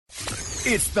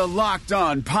It's the Locked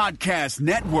On Podcast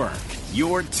Network,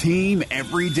 your team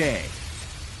every day.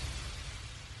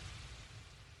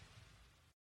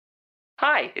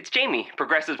 Hi, it's Jamie,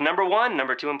 Progressive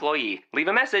number 2 employee. Leave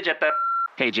a message at the...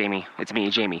 Hey, Jamie, it's me,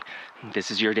 Jamie.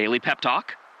 This is your daily pep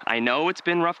talk. I know it's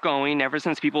been rough going ever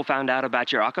since people found out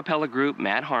about your a cappella group,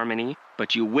 Mad Harmony,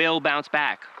 but you will bounce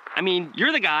back. I mean,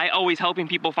 you're the guy always helping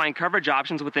people find coverage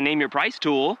options with the Name Your Price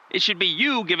tool. It should be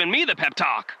you giving me the pep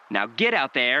talk. Now get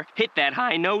out there, hit that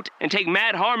high note, and take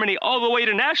Mad Harmony all the way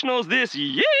to nationals this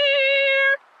year!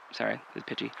 Sorry, it's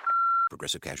pitchy.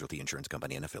 Progressive Casualty Insurance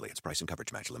Company and Affiliates. Price and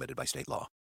coverage match limited by state law.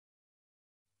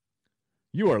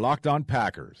 You are Locked On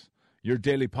Packers, your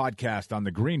daily podcast on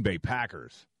the Green Bay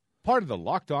Packers. Part of the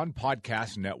Locked On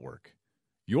Podcast Network.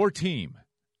 Your team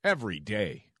every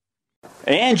day.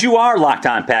 And you are Locked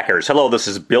On Packers. Hello, this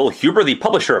is Bill Huber, the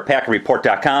publisher of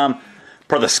PackerReport.com, part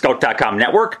of the Scout.com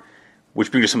network, which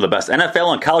brings you some of the best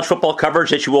NFL and college football coverage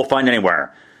that you will find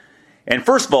anywhere. And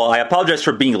first of all, I apologize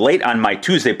for being late on my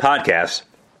Tuesday podcast.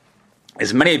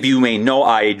 As many of you may know,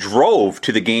 I drove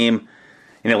to the game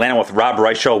in Atlanta with Rob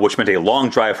Reichel, which meant a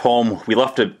long drive home. We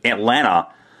left Atlanta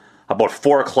about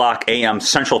 4 o'clock a.m.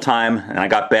 Central Time, and I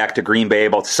got back to Green Bay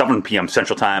about 7 p.m.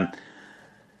 Central Time.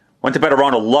 Went to bed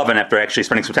around 11 after actually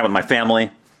spending some time with my family. I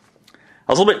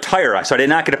was a little bit tired, so I did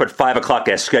not get up at 5 o'clock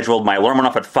as scheduled. My alarm went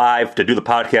off at 5 to do the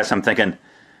podcast. I'm thinking,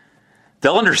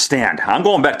 they'll understand. I'm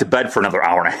going back to bed for another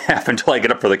hour and a half until I get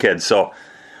up for the kids. So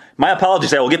my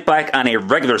apologies. I will get back on a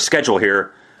regular schedule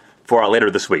here for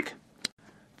later this week.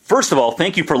 First of all,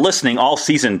 thank you for listening all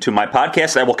season to my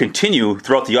podcast. I will continue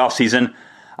throughout the offseason.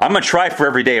 I'm going to try for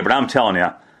every day, but I'm telling you,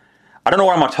 I don't know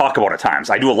what I'm going to talk about at times.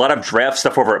 I do a lot of draft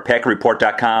stuff over at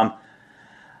PackerReport.com.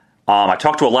 I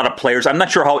talk to a lot of players. I'm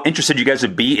not sure how interested you guys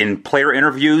would be in player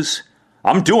interviews.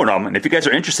 I'm doing them, and if you guys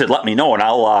are interested, let me know, and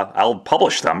I'll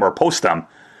publish them or post them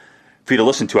for you to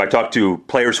listen to. I talk to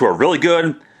players who are really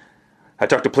good. I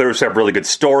talk to players who have really good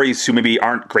stories, who maybe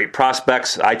aren't great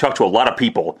prospects. I talk to a lot of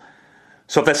people.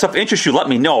 So if that stuff interests you, let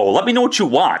me know. Let me know what you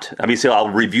want. Obviously, I'll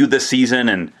review this season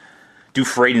and do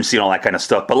free agency and all that kind of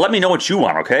stuff. But let me know what you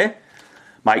want, okay?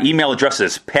 My email address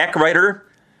is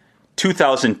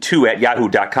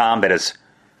packwriter2002@yahoo.com. That is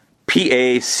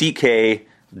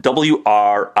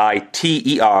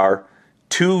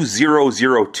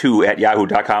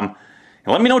PACKWRITER2002@yahoo.com. And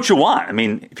let me know what you want. I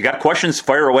mean, if you got questions,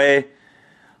 fire away.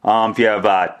 If you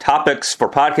have topics for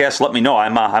podcasts, let me know.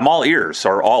 I'm all ears,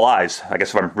 or all eyes, I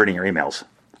guess, if I'm reading your emails.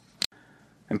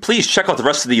 And please check out the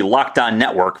rest of the Locked On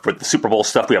Network for the Super Bowl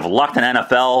stuff. We have Locked On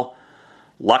NFL,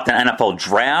 Locked On NFL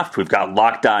Draft. We've got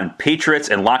Locked On Patriots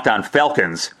and Locked On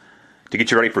Falcons to get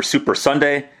you ready for Super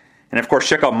Sunday. And, of course,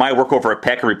 check out my work over at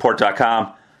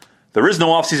PackerReport.com. There is no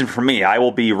offseason for me. I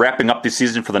will be wrapping up the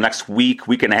season for the next week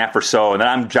and a half or so, and then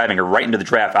I'm diving right into the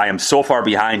draft. I am so far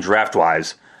behind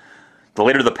draft-wise. The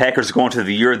later the Packers go into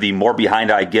the year, the more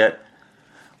behind I get.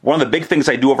 One of the big things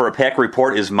I do over at Packer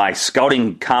Report is my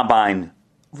Scouting Combine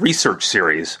research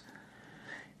series.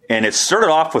 And it started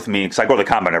off with me, because I go to the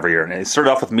Combine every year, and it started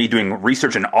off with me doing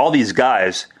research on all these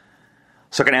guys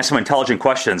so I can ask some intelligent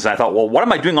questions. And I thought, well, what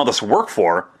am I doing all this work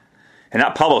for and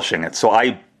not publishing it? So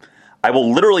I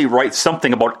will literally write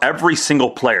something about every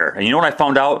single player. And you know what I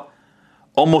found out?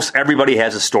 Almost everybody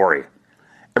has a story.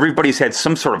 Everybody's had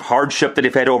some sort of hardship that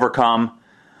they've had to overcome.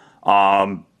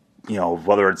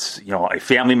 Whether it's, a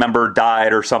family member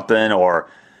died or something, or,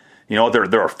 they're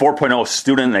a 4.0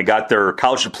 student and they got their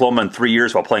college diploma in 3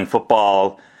 years while playing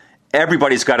football.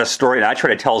 Everybody's got a story, and I try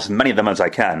to tell as many of them as I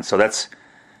can. So that's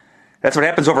what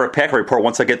happens over at Packer Report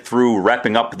once I get through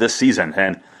wrapping up this season.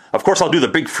 And, of course, I'll do the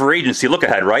big free agency look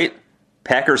ahead, right?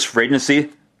 Packers free agency.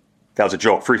 That was a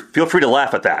joke. Feel free to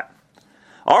laugh at that.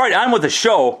 All right, on with the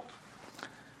show.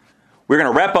 We're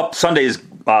going to wrap up Sunday's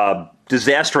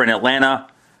disaster in Atlanta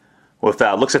with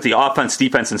looks at the offense,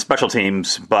 defense, and special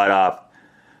teams. But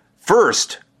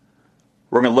first,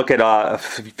 we're going to look at a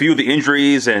few of the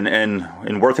injuries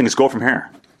and where things go from here.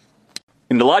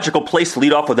 And the logical place to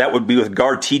lead off with that would be with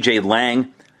guard TJ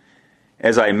Lang.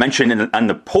 As I mentioned on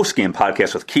the post-game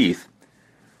podcast with Keith,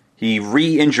 he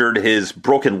re-injured his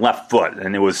broken left foot,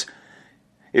 and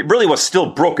it really was still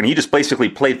broken. He just basically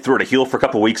played through it, healed for a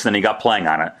couple of weeks, and then he got playing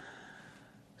on it.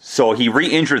 So he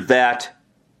re-injured that,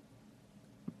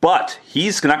 but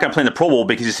he's not going to play in the Pro Bowl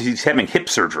because he's having hip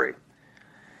surgery.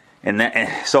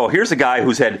 So here's a guy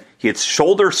he had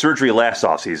shoulder surgery last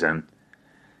offseason,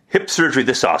 hip surgery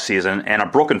this offseason, and a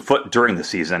broken foot during the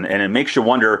season, and it makes you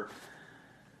wonder,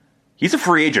 he's a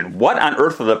free agent. What on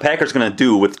earth are the Packers going to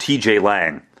do with TJ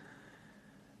Lang?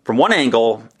 From one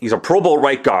angle, he's a Pro Bowl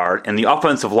right guard, and the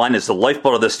offensive line is the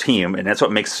lifeblood of this team, and that's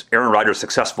what makes Aaron Rodgers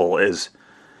successful, is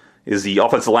is the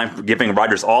offensive line giving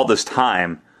Rodgers all this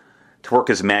time to work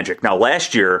his magic. Now,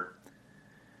 last year,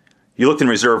 you looked in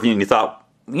reserve and you thought,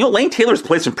 Lane Taylor's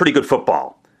played some pretty good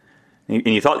football. And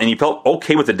you felt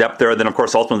okay with the depth there. Then, of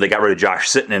course, ultimately they got rid of Josh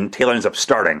Sitton and Taylor ends up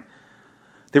starting.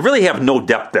 They really have no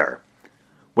depth there.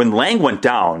 When Lang went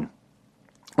down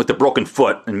with the broken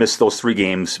foot and missed those 3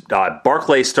 games,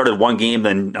 Barclay started 1 game,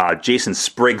 then Jason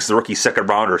Spriggs, the rookie second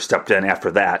rounder, stepped in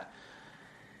after that.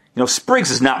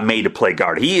 Spriggs is not made to play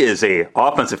guard. He is a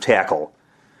offensive tackle.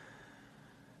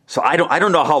 So I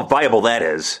don't know how viable that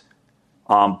is.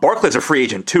 Barclay's a free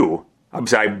agent too.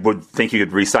 Obviously, I would think you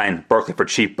could re-sign Barkley for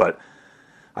cheap, but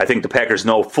I think the Packers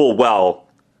know full well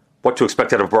what to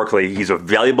expect out of Barkley. He's a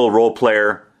valuable role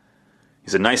player.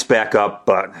 He's a nice backup,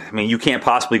 but, you can't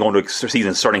possibly go into a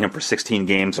season starting him for 16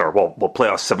 games or,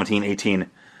 playoffs 17, 18,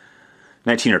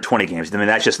 19, or 20 games.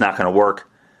 That's just not going to work.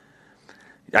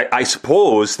 I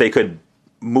suppose they could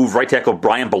move right tackle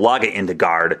Brian Bulaga into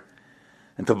guard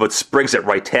and put Spriggs at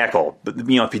right tackle. But,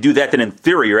 if you do that, then in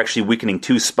theory, you're actually weakening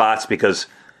 2 spots because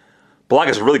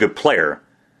Bulaga's a really good player.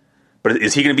 But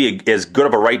is he going to be as good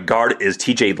of a right guard as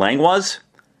TJ Lang was?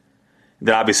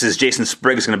 Then obviously is Jason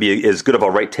Spriggs going to be as good of a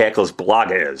right tackle as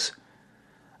Bulaga is?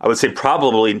 I would say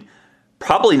probably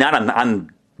not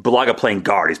on Bulaga playing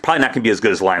guard. He's probably not going to be as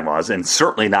good as Lang was, and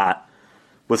certainly not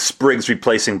with Spriggs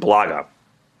replacing Bulaga.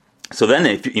 So then,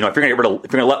 if you're going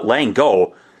to let Lang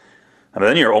go,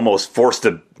 then you're almost forced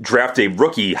to draft a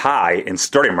rookie high and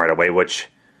start him right away, which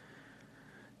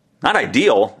not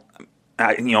ideal.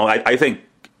 I think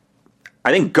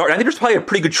there's probably a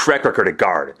pretty good track record at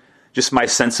guard. Just my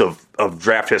sense of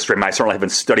draft history. I certainly haven't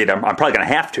studied. I'm probably going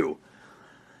to have to.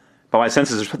 But my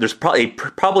sense is there's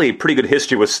probably a pretty good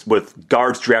history with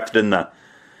guards drafted in the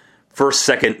first,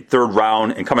 second, third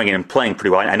round and coming in and playing pretty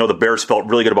well. I know the Bears felt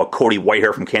really good about Cody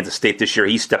Whitehair from Kansas State this year.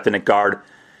 He stepped in at guard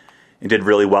and did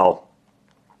really well.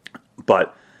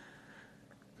 But,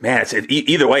 man,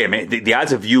 either way, the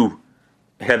odds of you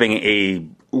having a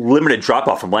limited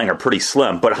drop-off from Lang are pretty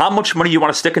slim. But how much money do you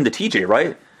want to stick into TJ,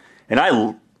 right? And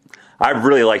I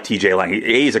really like TJ Lang. A,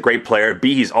 he's a great player.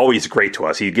 B, he's always great to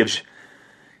us. He gives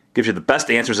you the best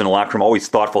answers in the locker room, always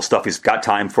thoughtful stuff. He's got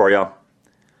time for you.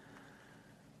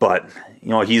 But,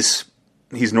 he's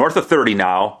north of 30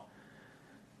 now,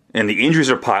 and the injuries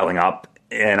are piling up.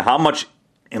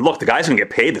 And look, the guy's going to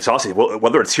get paid this offseason,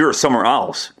 whether it's here or somewhere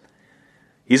else.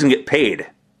 He's going to get paid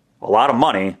a lot of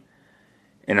money.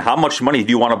 And how much money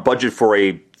do you want to budget for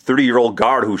a 30-year-old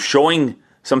guard who's showing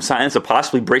some signs of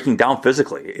possibly breaking down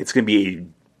physically? It's going to be a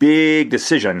big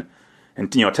decision.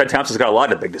 And, Ted Thompson's got a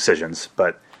lot of big decisions.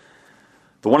 But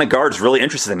the one at guard's really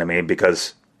interesting to me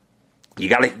because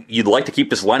you'd like to keep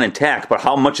this line intact, but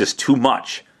how much is too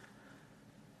much?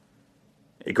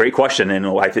 A great question, and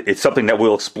it's something that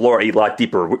we'll explore a lot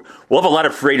deeper. We'll have a lot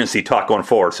of free agency talk going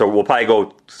forward, so we'll probably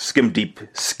go skim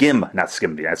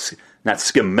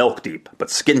milk deep,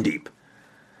 but skin deep.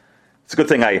 It's a good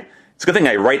thing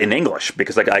I write in English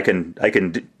because I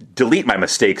can delete my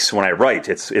mistakes when I write.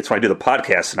 It's when I do the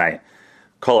podcast and I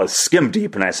call it skim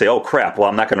deep and I say, oh crap, well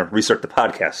I'm not going to restart the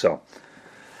podcast. So,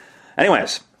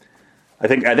 anyways, I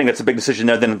think that's a big decision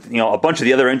there. Then a bunch of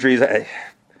the other injuries.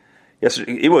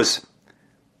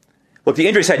 Look, the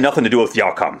injuries had nothing to do with the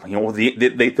outcome.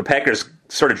 The Packers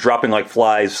started dropping like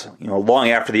flies. Long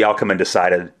after the outcome had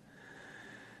decided.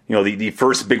 The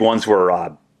first big ones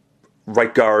were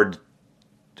left guard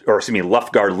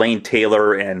Lane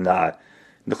Taylor and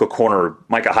nickel corner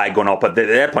Micah Hyde going out. But at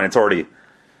that point, it's already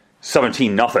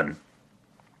 17-0.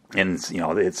 And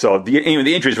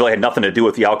the injuries really had nothing to do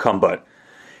with the outcome. But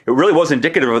it really was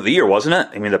indicative of the year, wasn't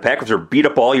it? The Packers were beat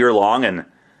up all year long, and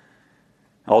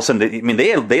all of a sudden,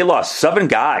 they lost 7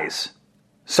 guys,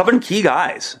 7 key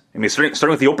guys. Starting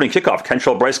with the opening kickoff,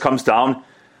 Kentrell Bryce comes down,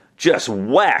 just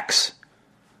whacks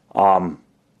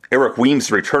Eric Weems,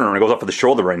 the returner, and it goes up with a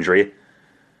shoulder injury.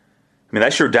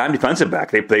 That's your dime defensive back.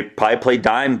 They probably played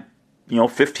dime,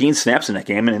 15 snaps in that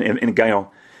game, and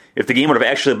if the game would have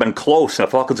actually been close, and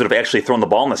the Falcons would have actually thrown the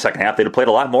ball in the second half, they'd have played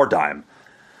a lot more dime.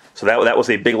 So that was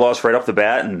a big loss right off the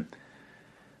bat, and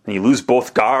you lose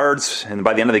both guards, and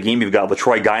by the end of the game, you've got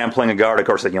LaTroy Guion playing a guard. Of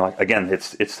course, again,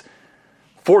 it's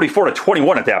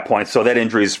 44-21 at that point, so that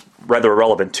injury is rather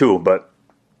irrelevant too. But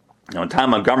Ty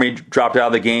Montgomery dropped out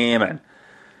of the game, and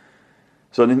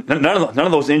so none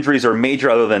of those injuries are major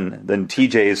other than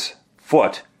TJ's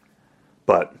foot,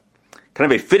 but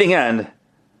kind of a fitting end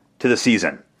to the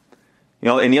season.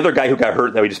 And the other guy who got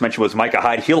hurt that we just mentioned was Micah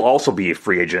Hyde. He'll also be a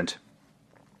free agent.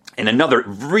 And another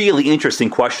really interesting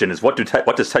question is what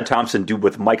does Ted Thompson do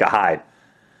with Micah Hyde?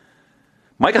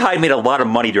 Micah Hyde made a lot of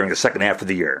money during the second half of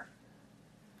the year.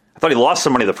 I thought he lost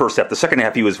some money the first half. The second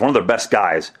half, he was one of their best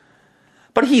guys.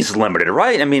 But he's limited,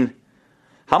 right? I mean,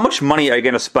 how much money are you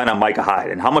going to spend on Micah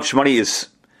Hyde? And how much money is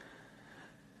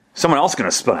someone else going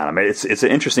to spend on him? It's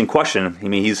an interesting question. I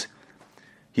mean, he's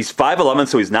 5'11",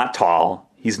 so he's not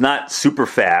tall. He's not super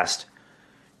fast.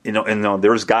 And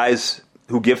there's guys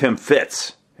who give him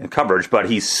fits in coverage, but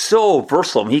he's so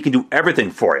versatile. I mean, he can do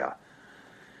everything for you.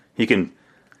 He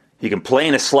can play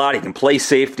in a slot. He can play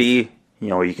safety.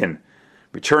 He can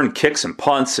return kicks and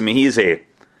punts. I mean, he's a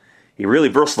really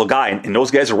versatile guy, and those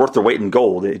guys are worth their weight in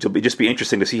gold. It'll just be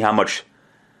interesting to see how much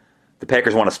the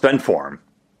Packers want to spend for him.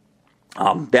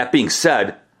 That being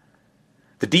said,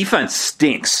 the defense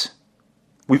stinks.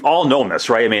 We've all known this,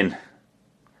 right? I mean,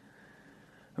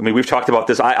 we've talked about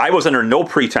this. I was under no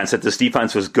pretense that this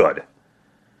defense was good.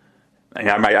 And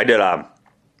I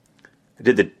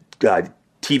did the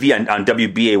TV on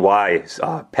WBAY's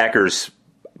Packers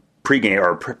pregame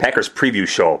or Packers preview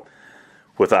show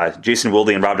with Jason Wilde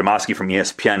and Rob Demoski from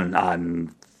ESPN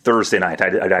on Thursday night.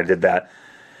 I did that,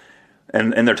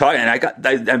 and they're talking, and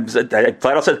I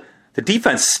flat out said the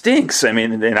defense stinks. I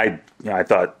mean, and I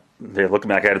thought they looked at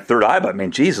me like I had a third eye, but I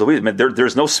mean, geez Louise,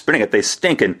 there's no spinning it. They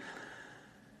stink, and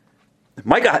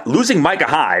losing Micah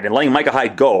Hyde and letting Micah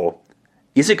Hyde go,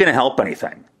 is it going to help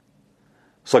anything?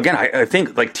 So again, I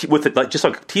think just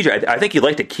like TJ, I think you'd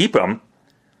like to keep him.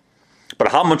 But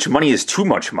how much money is too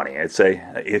much money? It's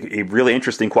a really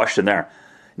interesting question there.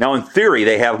 Now, in theory,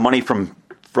 they have money from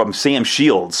Sam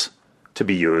Shields to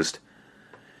be used.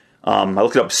 I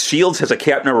looked it up. Shields has a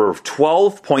cap number of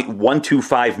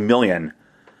 $12.125 million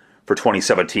for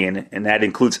 2017, and that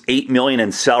includes $8 million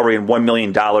in salary and $1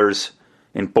 million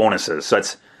in bonuses. So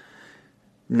that's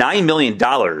 $9 million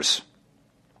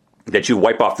that you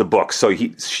wipe off the books. So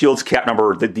Shields' cap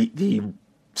number, the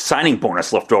signing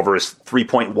bonus left over is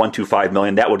 $3.125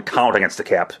 million. That would count against the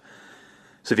cap.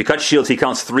 So if you cut Shields, he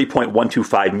counts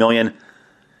 $3.125 million, and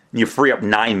you free up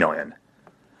 $9 million.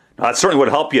 Now, that certainly would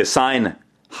help you sign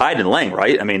Hyde and Lang,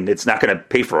 right? I mean, it's not going to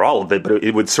pay for all of it, but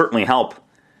it would certainly help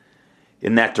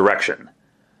in that direction.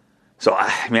 So,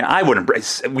 I mean, I would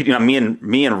embrace. Me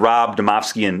and Rob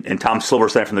Demoski and Tom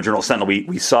Silverstein from the Journal-Sentinel,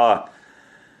 we saw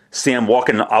Sam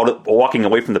walking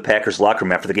away from the Packers locker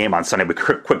room after the game on Sunday. We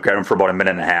quick grabbed him for about a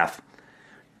minute and a half.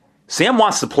 Sam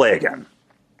wants to play again.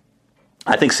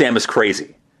 I think Sam is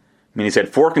crazy. I mean, he's had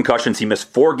 4 concussions. He missed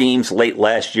 4 games late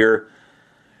last year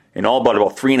in all but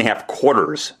about 3.5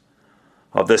 quarters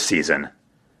of this season.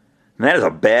 And that is a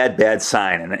bad, bad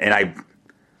sign. And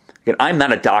I'm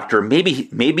not a doctor.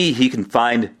 Maybe he can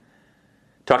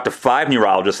talk to 5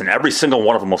 neurologists, and every single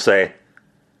one of them will say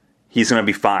he's going to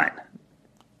be fine.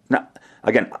 Now,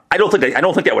 again, I don't think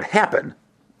that would happen,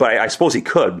 but I suppose he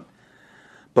could.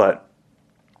 But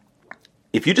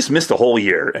if you just missed a whole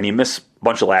year and you miss a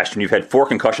bunch of last year and you've had 4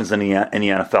 concussions in the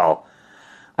NFL,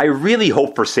 I really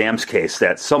hope for Sam's case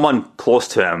that someone close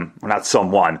to him, or not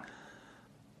someone,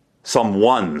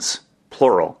 someone's,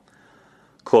 plural,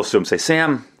 close to him say,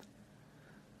 Sam,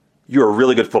 you're a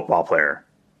really good football player.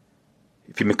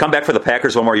 If you come back for the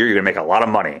Packers one more year, you're going to make a lot of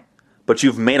money. But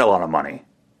you've made a lot of money.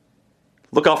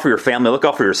 Look out for your family. Look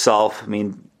out for yourself. I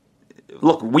mean,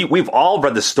 look, we've all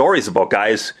read the stories about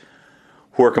guys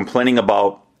who are complaining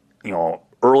about,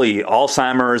 early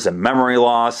Alzheimer's and memory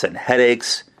loss and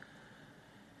headaches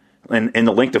and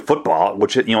the link to football,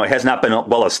 which, it has not been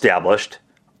well established.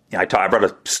 I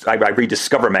read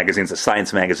Discover magazine, it's a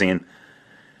science magazine.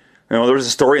 There was a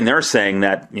story in there saying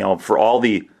that, for all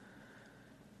the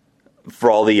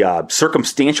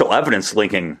circumstantial evidence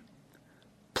linking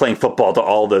playing football to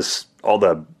all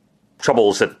the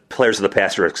troubles that players of the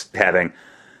past are having,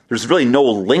 there's really no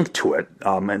link to it,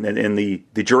 and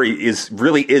the jury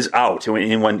is out.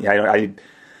 And when I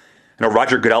know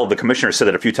Roger Goodell, the commissioner, said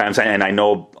that a few times, and I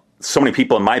know so many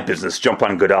people in my business jump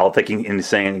on Goodell thinking and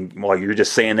saying, "Well, you're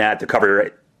just saying that to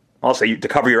cover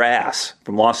your ass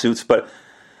from lawsuits." But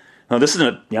this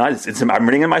isn't. I'm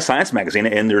reading in my science magazine,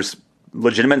 and there's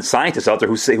legitimate scientists out there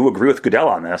who agree with Goodell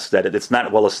on this, that it's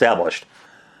not well established.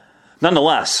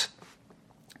 Nonetheless,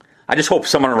 I just hope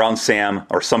someone around Sam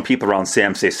or some people around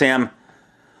Sam say, Sam,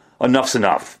 enough's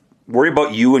enough. Worry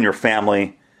about you and your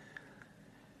family,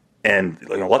 and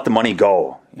let the money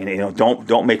go. And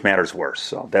don't make matters worse.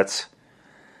 So that's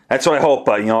what I hope.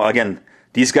 Again,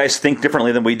 these guys think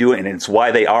differently than we do, and it's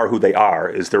why they are who they are.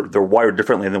 Is they're wired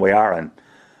differently than we are.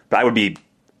 But I would be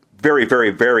very,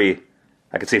 very, very,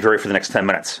 I could say very for the next 10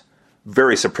 minutes,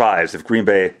 very surprised if Green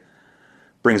Bay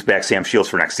brings back Sam Shields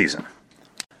for next season.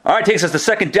 All right, takes us to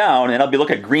second down, and I'll be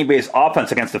looking at Green Bay's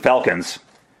offense against the Falcons.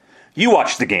 You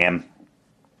watched the game.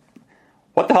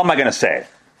 What the hell am I going to say?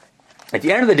 At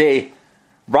the end of the day,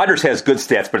 Rodgers has good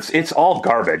stats, but it's all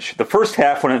garbage. The first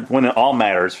half, when it all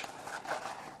matters,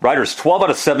 Rodgers 12 out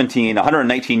of 17,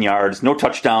 119 yards, no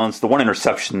touchdowns, the one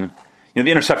interception. The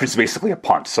interception is basically a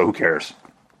punt, so who cares?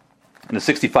 And a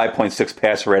 65.6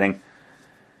 passer rating.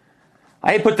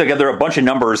 I had put together a bunch of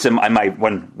numbers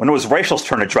when it was Rachel's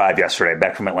turn to drive yesterday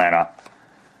back from Atlanta.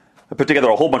 I put together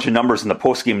a whole bunch of numbers in the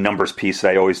post-game numbers piece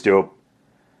that I always do.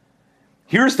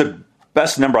 Here's the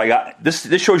best number I got. This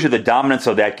shows you the dominance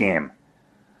of that game.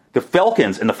 The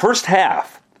Falcons, in the first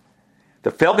half,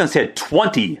 the Falcons had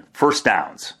 20 first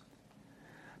downs.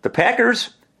 The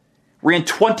Packers ran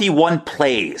 21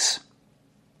 plays.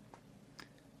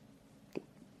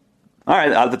 All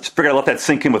right, I figured I'd let that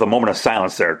sink in with a moment of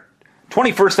silence there.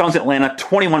 20 first downs in Atlanta,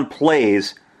 21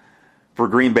 plays for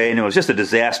Green Bay, and it was just a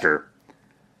disaster.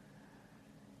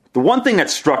 The one thing that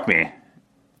struck me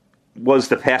was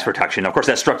the pass protection. Of course,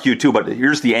 that struck you too, but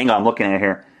here's the angle I'm looking at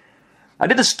here. I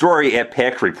did a story at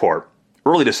Pack Report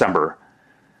early December.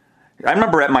 I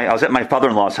remember I was at my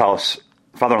father-in-law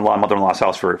and mother-in-law's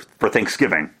house for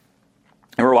Thanksgiving.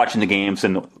 And we were watching the games,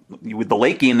 and the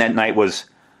late game that night was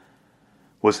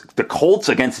the Colts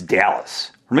against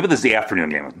Dallas. Or maybe this is the afternoon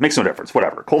game. It makes no difference.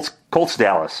 Whatever. Colts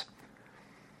Dallas.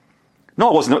 No,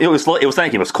 it wasn't. It was that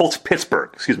game. It was Colts Pittsburgh.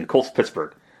 Colts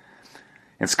Pittsburgh.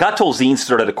 And Scott Tolzien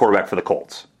started at quarterback for the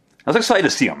Colts. I was excited to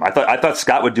see him. I thought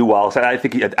Scott would do well. I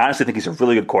honestly think he's a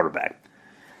really good quarterback.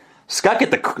 Scott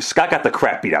got the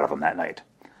crap beat out of him that night.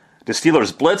 The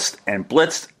Steelers blitzed and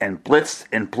blitzed and blitzed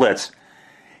and blitzed.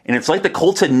 And it's like the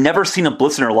Colts had never seen a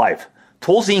blitz in their life.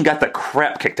 Tolzien got the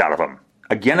crap kicked out of him.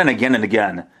 Again and again and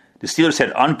again. The Steelers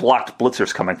had unblocked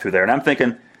blitzers coming through there. And I'm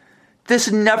thinking,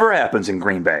 this never happens in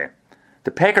Green Bay.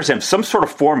 The Packers have some sort of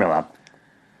formula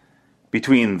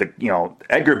between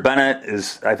Edgar Bennett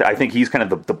I think he's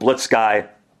kind of the blitz guy.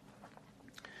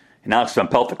 And Alex Van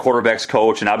Pelt, the quarterback's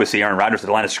coach, and obviously Aaron Rodgers at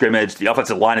the line of scrimmage, the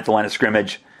offensive line at the line of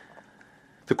scrimmage.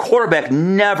 The quarterback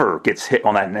never gets hit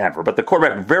on that, never, but the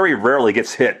quarterback very rarely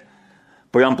gets hit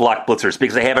by unblocked blitzers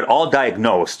because they have it all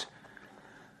diagnosed.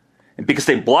 And because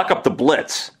they block up the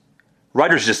blitz,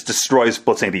 Rodgers just destroys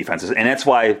blitzing defenses. And that's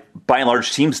why, by and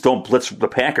large, teams don't blitz the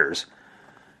Packers.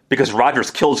 Because Rodgers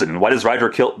kills it. And why does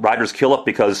Rodgers kill it?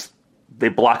 Because they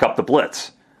block up the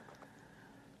blitz.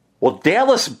 Well,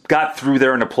 Dallas got through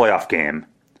there in a playoff game.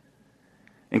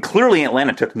 And clearly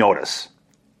Atlanta took notice.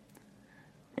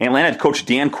 Atlanta coach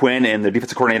Dan Quinn and the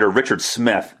defensive coordinator Richard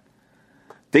Smith,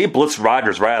 they blitzed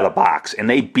Rodgers right out of the box. And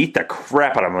they beat the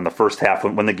crap out of him in the first half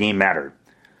when the game mattered.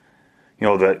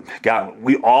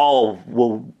 We all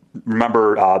will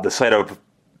remember the sight of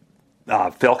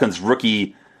Falcons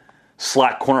rookie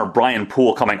slot corner Brian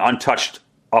Poole coming untouched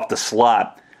off the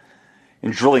slot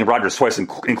and drilling Rodgers twice,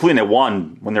 including that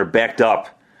one when they're backed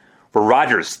up, where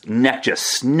Rodgers' neck just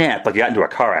snapped like he got into a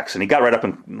car accident. He got right up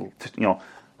and,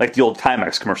 like the old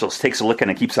Timex commercials, takes a licking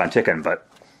and keeps on ticking. But,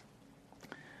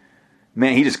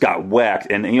 man, he just got whacked.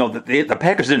 And, the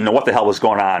Packers didn't know what the hell was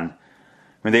going on.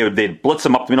 I mean, they'd blitz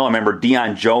him up the middle. I remember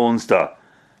Deion Jones, the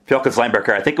Falcons linebacker.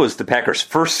 I think it was the Packers'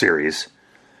 first series.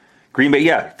 Green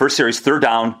Bay, first series, third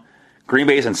down. Green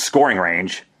Bay's in scoring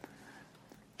range.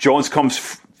 Jones comes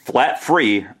flat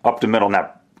free up the middle.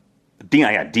 Now,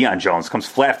 Deion Jones comes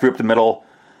flat free up the middle.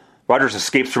 Rodgers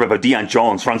escapes from it, but Deion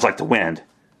Jones runs like the wind,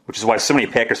 which is why so many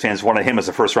Packers fans wanted him as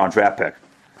a first-round draft pick.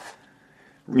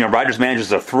 Rodgers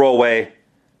manages a throwaway.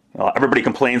 Everybody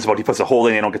complains about he puts a hole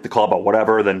in, they don't get the call about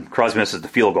whatever, then Crosby misses the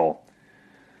field goal.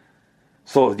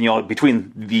 So,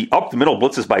 between the up-the-middle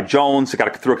blitzes by Jones, they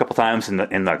got through a couple times, and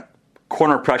the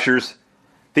corner pressures,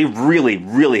 they really,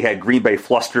 really had Green Bay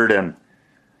flustered, and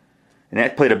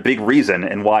that played a big reason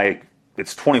in why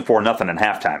it's 24-0 in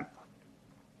halftime.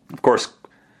 Of course,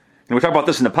 we talk about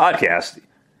this in the podcast.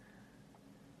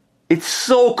 It's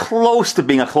so close to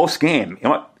being a close game.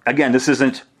 Again, this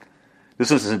isn't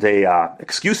a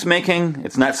excuse making.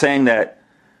 It's not saying that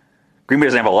Green Bay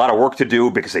doesn't have a lot of work to do,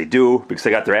 because they do, because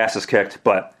they got their asses kicked.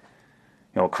 But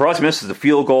Crosby misses the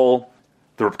field goal,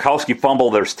 the Ripkowski fumble.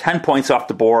 There's 10 points off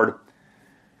the board.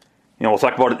 We'll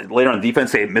talk about it later on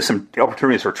defense. They missed some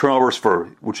opportunities for turnovers,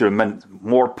 which would have meant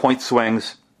more point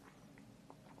swings.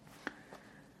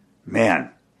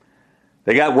 Man,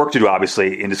 they got work to do,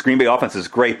 obviously. And this Green Bay offense is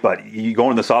great, but you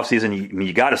go into this offseason,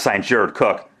 you got to sign Jared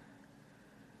Cook.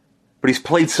 But he's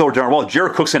played so darn well.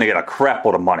 Jared Cook's going to get a crap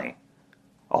load of money.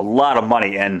 A lot of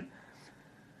money. And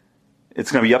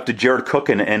it's going to be up to Jared Cook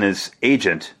and his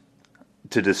agent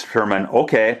to determine,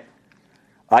 okay,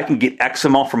 I can get X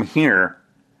amount from here,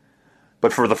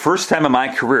 but for the first time in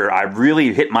my career, I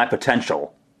really hit my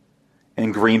potential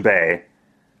in Green Bay.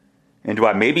 And do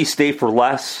I maybe stay for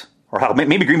less, Or how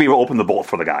maybe Green Bay will open the bolt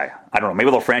for the guy. I don't know.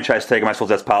 Maybe they'll franchise tag him. I suppose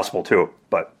that's possible too.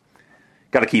 But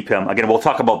got to keep him. Again, we'll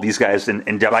talk about these guys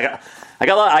in depth. I got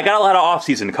a lot of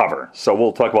offseason to cover, so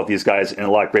we'll talk about these guys in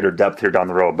a lot greater depth here down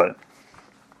the road. But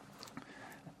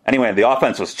anyway, the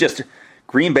offense was just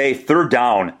Green Bay third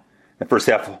down in the first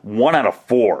half, 1 out of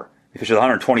 4. They finished with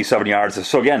 127 yards.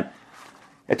 So again,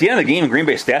 at the end of the game, Green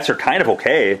Bay stats are kind of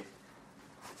okay,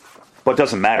 but it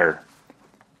doesn't matter.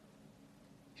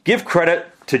 Give credit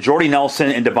to Jordy Nelson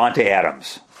and Davante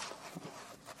Adams.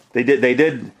 They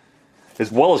did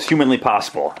as well as humanly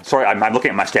possible. Sorry, I'm looking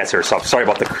at my stats here, so sorry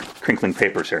about the crinkling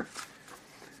papers here.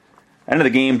 End of the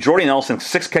game, Jordy Nelson,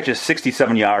 6 catches,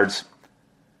 67 yards.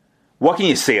 What can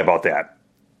you say about that?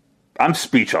 I'm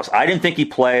speechless. I didn't think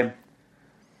he'd play.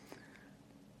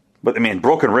 But, I mean,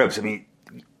 broken ribs. I mean,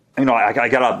 you know, I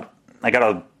got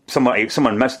someone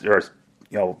messaged or,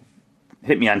 you know,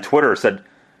 hit me on Twitter, said,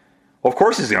 well, of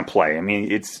course he's going to play. I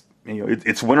mean, it's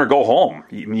win or go home.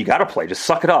 You got to play. Just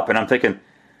suck it up. And I'm thinking,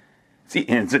 see,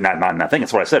 and it's not thinking.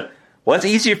 It's what I said. Well, that's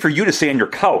easier for you to say on your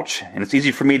couch, and it's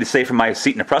easy for me to say from my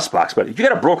seat in the press box. But if you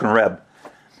got a broken rib,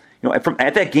 you know,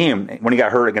 at that game when he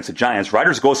got hurt against the Giants,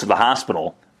 Rodgers goes to the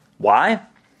hospital. Why?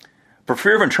 For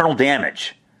fear of internal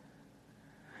damage.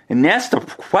 And that's the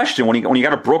question when you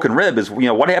got a broken rib is, you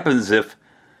know, what happens if,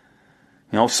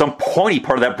 you know, some pointy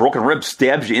part of that broken rib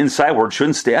stabs you inside where it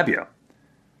shouldn't stab you.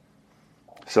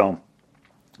 So,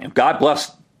 you know, God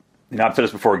bless, you know, I've said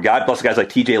this before, God bless guys like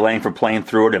TJ Lang for playing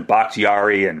through it, and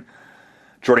Bakhtiari and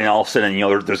Jordy Nelson, and, you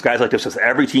know, there's guys like this with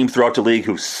every team throughout the league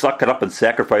who suck it up and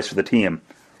sacrifice for the team.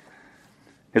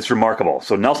 It's remarkable.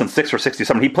 So Nelson, 6 for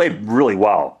 67, he played really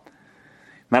well.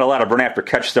 Not a lot of run after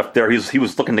catch stuff there. He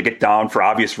was looking to get down for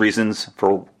obvious reasons,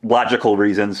 for logical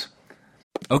reasons.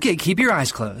 Okay, keep your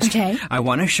eyes closed. Okay. I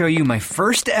want to show you my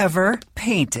first ever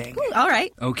painting. All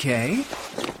right. Okay.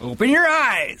 Open your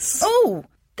eyes. Oh,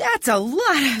 that's a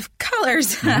lot of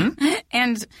colors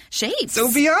and shapes. So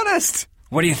be honest.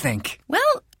 What do you think?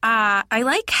 Well, I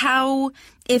like how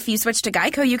if you switch to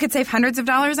Geico, you could save hundreds of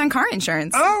dollars on car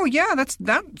insurance. Oh, yeah,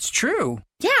 that's true.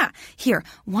 Yeah. Here,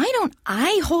 why don't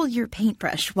I hold your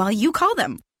paintbrush while you call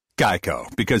them?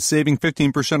 Geico, because saving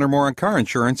 15% or more on car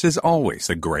insurance is always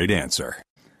a great answer.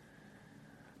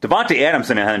 Davante Adams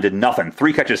in the end did nothing.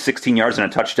 3 catches, 16 yards,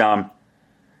 and a touchdown.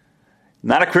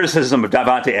 Not a criticism of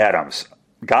Davante Adams.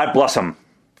 God bless him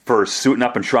for suiting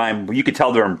up and trying. You could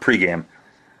tell during pregame.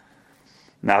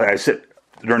 Now,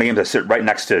 during the games, I sit right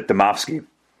next to Domofsky.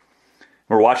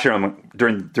 We're watching him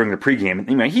during the pregame.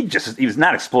 You know, he was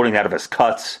not exploding out of his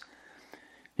cuts.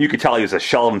 You could tell he was a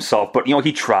shell of himself, but, you know,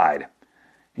 he tried.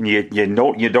 And you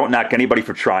don't knock anybody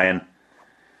for trying.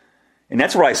 And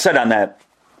that's what I said on that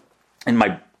in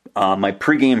my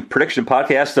pregame prediction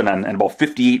podcast and about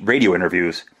 58 radio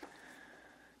interviews.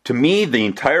 To me, the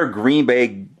entire Green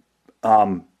Bay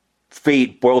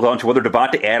fate boiled down to whether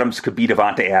Davante Adams could be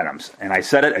Davante Adams. And I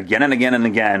said it again and again and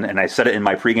again, and I said it in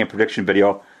my pregame prediction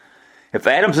video. If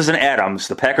Adams isn't Adams,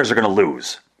 the Packers are going to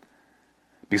lose.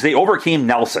 Because they overcame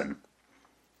Nelson.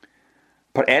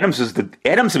 But Adams has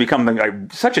become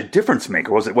such a difference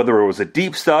maker. Whether it was the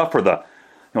deep stuff or the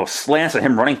slants of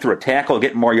him running through a tackle,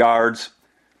 getting more yards.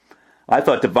 I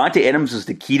thought Davante Adams is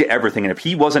the key to everything, and if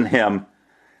he wasn't him,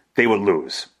 they would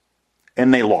lose.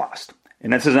 And they lost.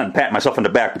 And this isn't patting myself on the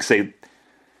back because they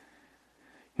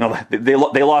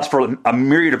lost for a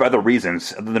myriad of other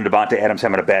reasons other than Davante Adams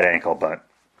having a bad ankle, but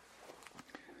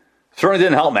certainly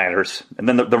didn't help matters. And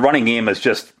then the running game is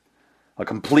just a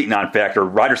complete non-factor.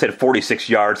 Rodgers had 46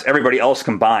 yards. Everybody else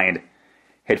combined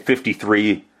had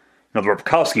 53. The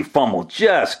Rupkowski fumble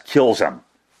just kills him.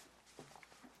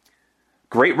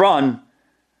 Great run,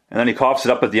 and then he coughs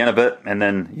it up at the end of it, and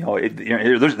then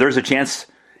there's a chance.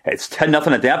 It's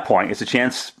 10-0 at that point. It's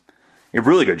a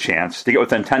really good chance to get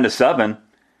within 10-7.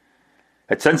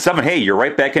 At 10-7, hey, you're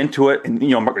right back into it, and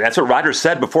that's what Rodgers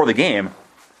said before the game.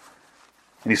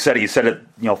 And he said it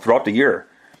throughout the year.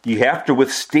 You have to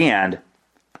withstand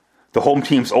the home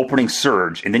team's opening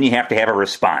surge, and then you have to have a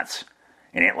response.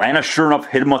 And Atlanta, sure enough,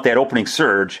 hit him with that opening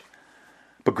surge,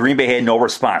 but Green Bay had no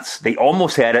response. They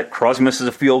almost had it. Crosby misses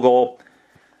a field goal,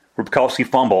 Rupkowski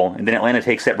fumble, and then Atlanta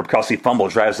takes that Rupkowski fumble,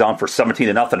 drives down for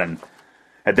 17-0. And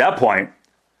at that point,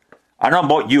 I don't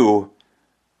know about you,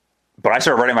 but I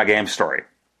started writing my game story.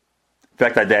 In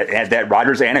fact, I had that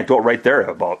Rodgers anecdote right there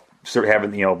about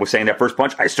was saying that first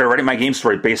punch. I started writing my game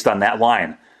story based on that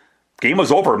line. Game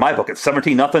was over in my book. It's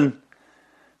 17-0.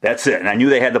 That's it. And I knew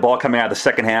they had the ball coming out of the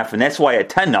second half, and that's why at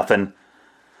 10-0,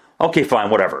 okay, fine,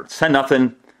 whatever. It's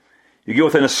 10-0. You get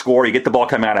within a score, you get the ball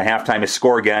coming out of halftime, you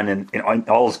score again, and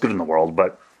all is good in the world.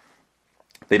 But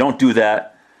they don't do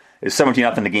that. It's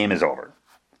 17-0, the game is over.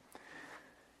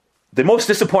 The most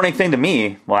disappointing thing to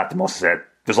me, well, not the most, there's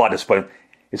a lot of disappointing,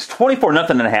 it's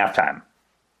 24-0 at halftime.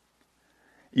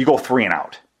 You go 3 and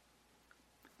out.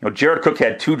 Jared Cook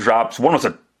had 2 drops. One was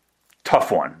a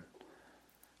tough one.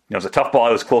 It was a tough ball.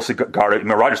 It was closely guarded.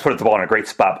 Rodgers put the ball in a great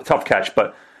spot. Tough catch.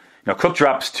 But, Cook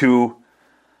drops 2.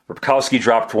 Ripkowski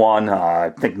dropped 1. I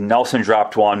think Nelson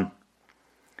dropped 1.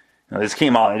 This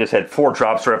came out and they just had 4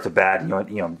 drops right off the bat.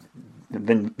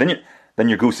 Then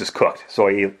your goose is cooked. So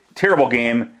a terrible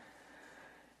game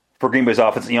for Green Bay's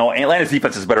offense. Atlanta's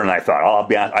defense is better than I thought. I'll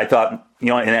be honest. I thought, in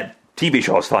that TV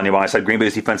show I was telling you about, I said Green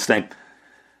Bay's defense stink.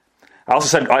 I also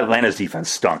said Atlanta's defense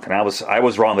stunk, and I was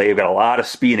wrong. They've got a lot of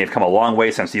speed, and they've come a long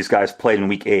way since these guys played in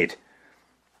Week 8.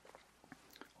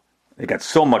 They got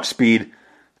so much speed.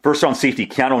 First-round safety,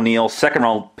 Keanu O'Neal.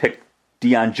 Second-round pick,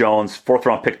 Deion Jones.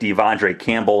 Fourth-round pick, Devondre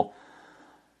Campbell.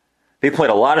 They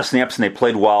played a lot of snaps, and they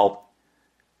played well.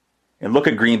 And look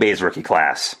at Green Bay's rookie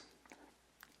class.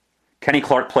 Kenny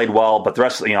Clark played well, but the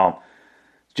rest,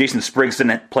 Jason Spriggs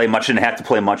didn't play much, didn't have to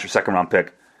play much, or second-round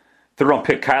pick. Third-round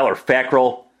pick, Kyler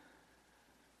Fackrell.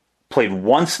 Played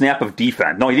 1 snap of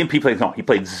defense. No, he didn't play. No, he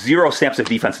played 0 snaps of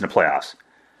defense in the playoffs.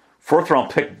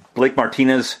 4th-round pick Blake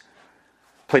Martinez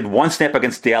played 1 snap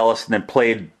against Dallas and then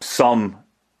played some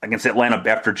against Atlanta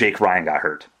after Jake Ryan got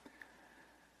hurt.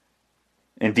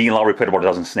 And Dean Lowry played about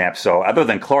 12 snaps. So other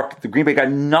than Clark, the Green Bay got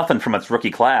nothing from its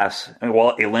rookie class.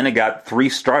 While Atlanta got 3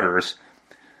 starters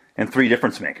and 3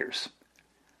 difference makers.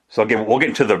 So again, we'll get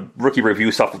into the rookie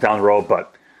review stuff down the road,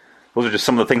 but those are just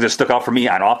some of the things that stuck out for me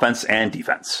on offense and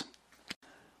defense.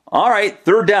 All right,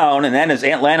 3rd down, and that is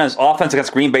Atlanta's offense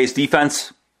against Green Bay's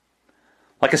defense.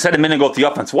 Like I said a minute ago with the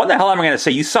offense, what the hell am I going to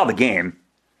say? You saw the game.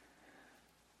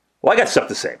 Well, I got stuff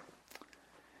to say.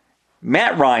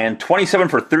 Matt Ryan, 27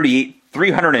 for 38,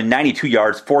 392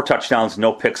 yards, 4 touchdowns,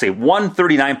 no picks, a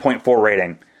 139.4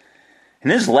 rating. In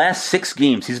his last 6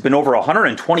 games, he's been over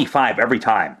 125 every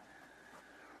time.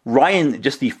 Ryan,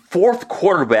 just the 4th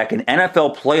quarterback in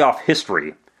NFL playoff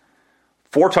history.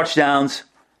 4 touchdowns,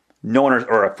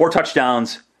 4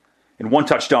 touchdowns, and 1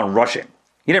 touchdown rushing.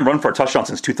 He didn't run for a touchdown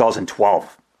since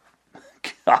 2012.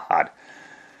 God.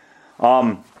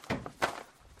 Go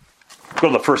to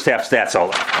the first half stats.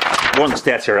 One of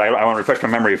the stats here. I want to refresh my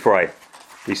memory before I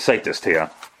recite this to you.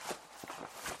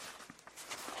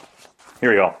 Here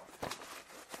we go.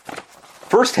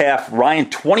 First half, Ryan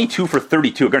 22 for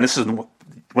 32. Again, this is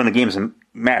when the game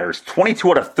matters.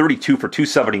 22 out of 32 for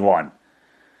 271.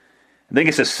 I think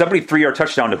it's a 73-yard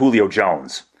touchdown to Julio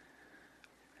Jones.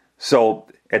 So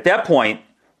at that point,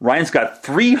 Ryan's got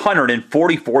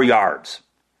 344 yards.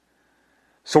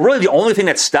 So really the only thing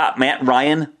that stopped Matt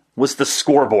Ryan was the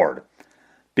scoreboard.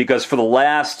 Because for the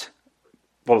last,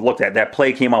 look, that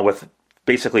play came out with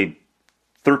basically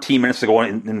 13 minutes to go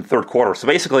in the 3rd quarter. So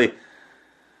basically,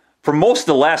 for most of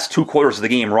the last 2 quarters of the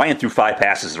game, Ryan threw 5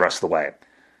 passes the rest of the way.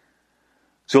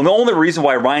 So the only reason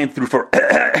why Ryan threw for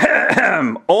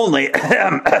only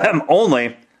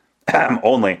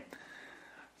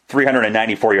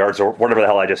 394 yards, or whatever the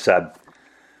hell I just said,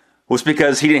 was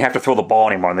because he didn't have to throw the ball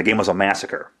anymore and the game was a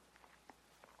massacre.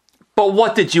 But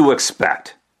what did you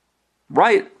expect?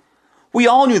 Right? We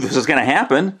all knew this was going to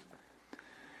happen.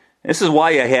 This is why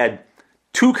I had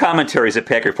 2 commentaries at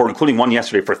Packer Report, including one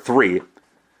yesterday for 3.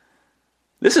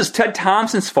 This is Ted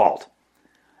Thompson's fault.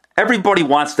 Everybody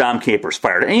wants Dom Capers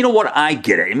fired. And you know what? I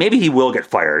get it. Maybe he will get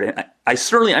fired. I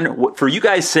certainly, for you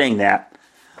guys saying that,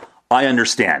 I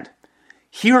understand.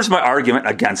 Here's my argument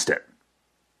against it.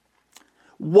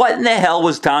 What in the hell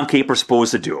was Tom Capers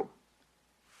supposed to do?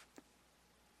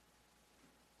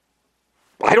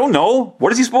 I don't know.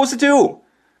 What is he supposed to do?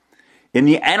 In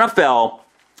the NFL,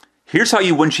 here's how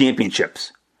you win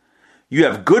championships. You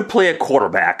have good play at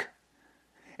quarterback,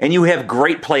 and you have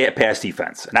great play at pass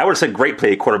defense. And I would have said great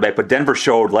play at quarterback, but Denver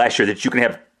showed last year that you can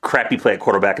have crappy play at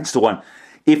quarterback and still win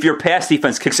if your pass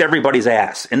defense kicks everybody's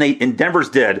ass. And Denver's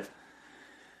did.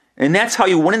 And that's how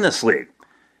you win in this league.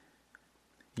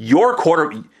 Your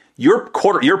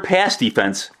pass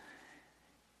defense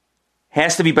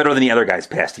has to be better than the other guy's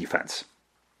pass defense.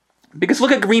 Because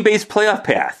look at Green Bay's playoff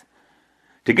path.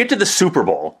 To get to the Super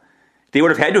Bowl, they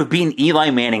would have had to have beaten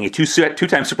Eli Manning, a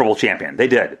two-time Super Bowl champion. They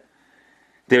did.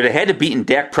 They would have had to beaten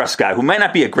Dak Prescott, who might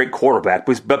not be a great quarterback,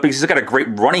 but because he's got a great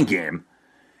running game,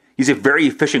 he's a very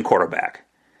efficient quarterback.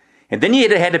 And then you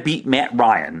had to beat Matt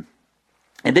Ryan.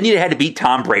 And then you had to beat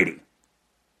Tom Brady.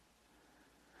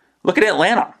 Look at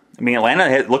Atlanta. I mean,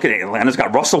 Atlanta's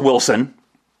got Russell Wilson,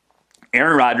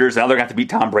 Aaron Rodgers, and now they're going to have to beat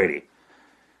Tom Brady.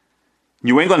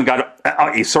 New England got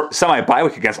a semi-bye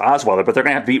week against Osweiler, but they're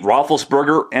going to have to beat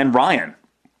Roethlisberger and Ryan.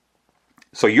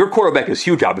 So your quarterback is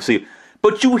huge, obviously,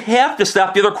 but you have to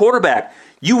stop the other quarterback.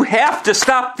 You have to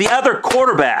stop the other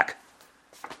quarterback.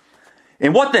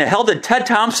 And what the hell did Ted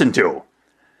Thompson do?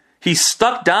 He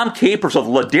stuck Dom Capers with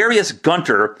Ladarius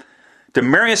Gunter,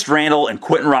 Demarius Randall, and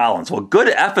Quentin Rollins. Well, good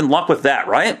effing luck with that,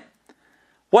 right?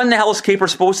 What in the hell is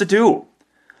Capers supposed to do?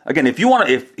 Again,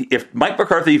 if Mike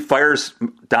McCarthy fires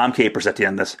Dom Capers at the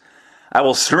end of this, I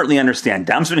will certainly understand.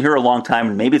 Dom's been here a long time,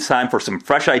 and maybe it's time for some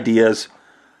fresh ideas,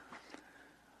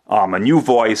 a new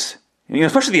voice,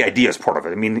 especially the ideas part of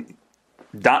it. I mean,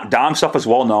 Dom stuff is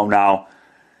well known now.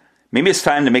 Maybe it's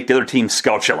time to make the other team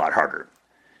scout you a lot harder.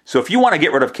 So if you want to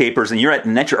get rid of Capers and you're at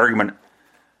net your argument,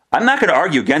 I'm not going to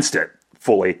argue against it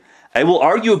fully. I will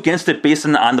argue against it based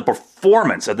on the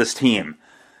performance of this team.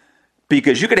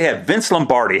 Because you could have Vince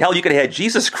Lombardi. Hell, you could have had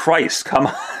Jesus Christ. Come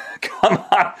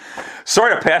on.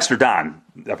 Sorry to Pastor Don.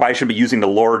 I probably shouldn't be using the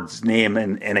Lord's name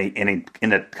in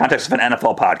the context of an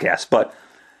NFL podcast. But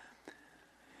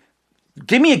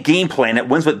give me a game plan that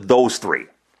wins with those three.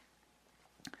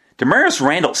 Demarius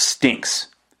Randall stinks.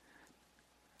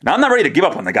 Now, I'm not ready to give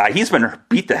up on the guy. He's been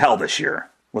beat to hell this year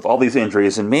with all these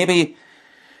injuries. And maybe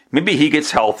he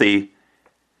gets healthy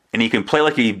and he can play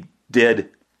like he did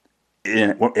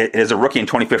as a rookie in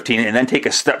 2015 and then take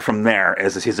a step from there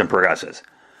as the season progresses.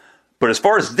 But as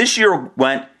far as this year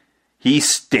went, he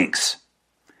stinks.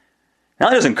 Now,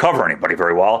 he doesn't cover anybody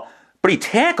very well, but he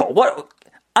tackled.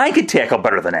 I could tackle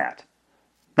better than that.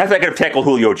 Not that I could have tackled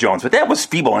Julio Jones, but that was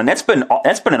feeble, and that's been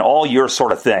an all-year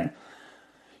sort of thing.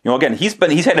 Again, he's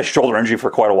had a shoulder injury for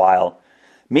quite a while.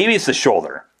 Maybe it's the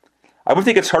shoulder. I would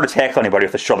think it's hard to tackle anybody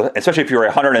with the shoulder, especially if you're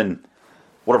 200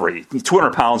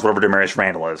 pounds, whatever Demarius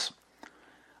Randall is.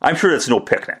 I'm sure that's no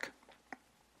picnic.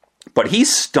 But he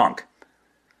stunk.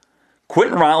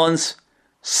 Quentin Rollins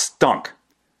stunk.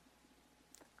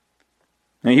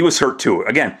 And he was hurt too.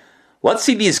 Again, let's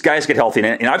see these guys get healthy.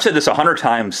 And I've said this 100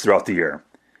 times throughout the year.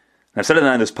 And I've said it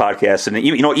on this podcast. And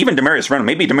even Demarius Randall,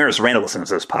 maybe Demarius Randall listens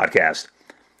to this podcast.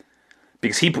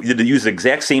 Because he did use the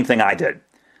exact same thing I did.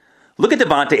 Look at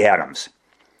Davante Adams.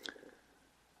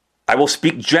 I will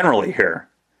speak generally here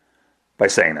by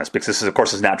saying this, because this, of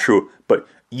course, is not true. But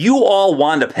you all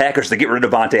wanted the Packers to get rid of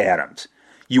Davante Adams.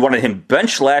 You wanted him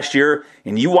benched last year,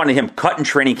 and you wanted him cut in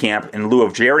training camp in lieu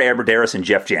of Jared Abbrederis and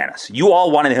Jeff Janis. You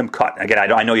all wanted him cut. Again,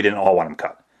 I know you didn't all want him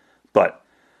cut. But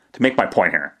to make my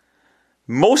point here,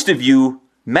 many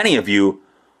of you,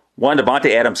 wanted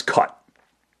Davante Adams cut.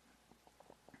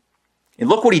 And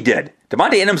look what he did.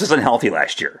 Davante Adams was unhealthy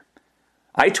last year.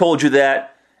 I told you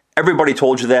that. Everybody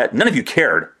told you that. None of you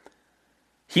cared.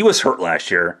 He was hurt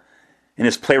last year, and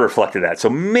his play reflected that. So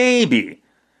maybe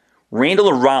Randall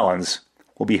or Rollins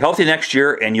will be healthy next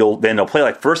year, and they'll play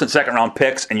like first and second round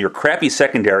picks, and your crappy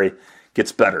secondary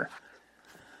gets better.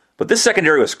 But this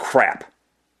secondary was crap.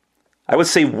 I would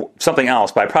say something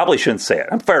else, but I probably shouldn't say it.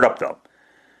 I'm fired up, though.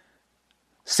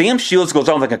 Sam Shields goes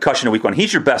down with a concussion in week 1.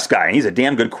 He's your best guy, and he's a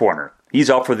damn good corner. He's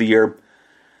out for the year.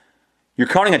 You're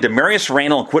counting on Demarius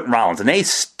Randall and Quentin Rollins, and they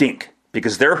stink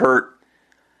because they're hurt.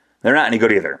 They're not any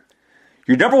good either.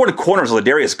 Your number one corner is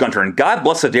Ladarius Gunter, and God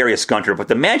bless Ladarius Gunter, but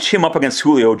to match him up against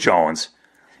Julio Jones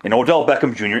and Odell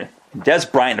Beckham Jr. and Des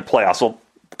Bryant in the playoffs, well,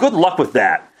 good luck with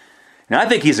that. And I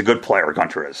think he's a good player,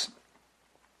 Gunter is.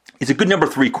 He's a good number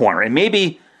 3 corner, and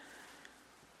maybe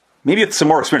with some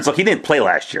more experience. Look, he didn't play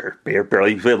last year,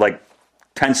 barely. He played like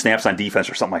 10 snaps on defense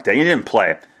or something like that. He didn't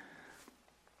play.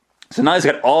 So now he's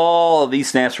got all of these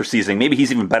snaps for seasoning. Maybe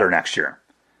he's even better next year.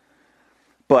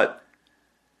 But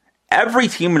every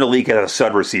team in the league has a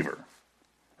stud receiver,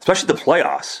 especially the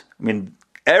playoffs. I mean,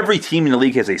 every team in the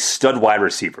league has a stud wide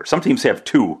receiver. Some teams have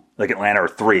 2, like Atlanta, or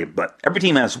 3, but every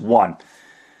team has 1.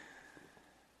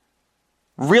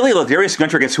 Really, Ladarius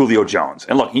Gunter against Julio Jones.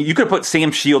 And look, you could have put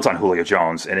Sam Shields on Julio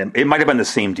Jones, and it might have been the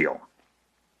same deal.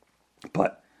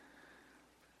 But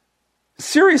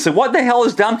seriously, what the hell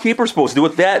is Dom Capers supposed to do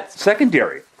with that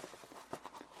secondary?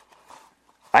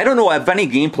 I don't know of any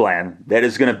game plan that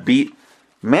is going to beat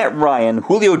Matt Ryan,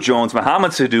 Julio Jones,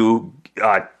 Mohamed Sanu,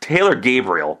 Taylor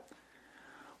Gabriel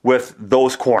with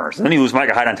those corners. And then you lose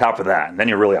Micah Hyde on top of that, and then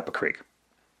you're really up a creek.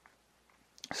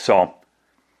 So,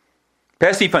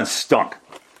 pass defense stunk.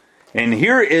 And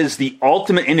here is the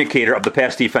ultimate indicator of the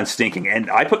pass defense stinking. And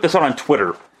I put this out on Twitter.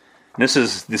 And this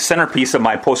is the centerpiece of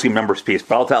my post-game members piece,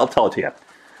 but I'll tell it to you.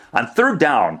 On third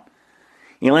down,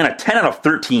 Atlanta 10 out of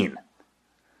 13.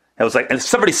 That was like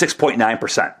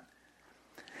 76.9%.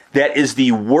 That is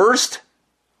the worst,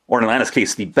 or in Atlanta's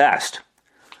case, the best,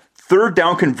 third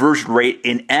down conversion rate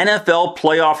in NFL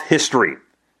playoff history.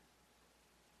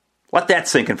 Let that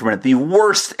sink in for a minute. The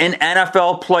worst in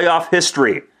NFL playoff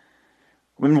history.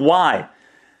 I mean, why?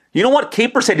 You know what?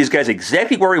 Capers had these guys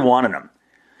exactly where he wanted them.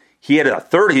 He had some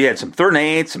 3rd and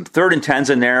 8, some 3rd and 10s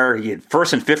in there. He had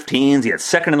 1st and 15s. He had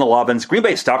 2nd and 11s. Green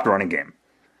Bay stopped the running game.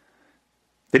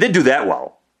 They did do that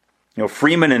well.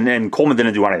 Freeman and Coleman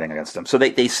didn't do anything against them. So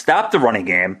they stopped the running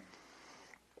game,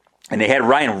 and they had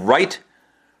Ryan right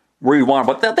where you want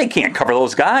him. But they can't cover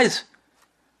those guys.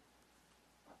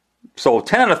 So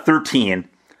 10 out of 13.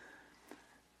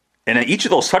 And in each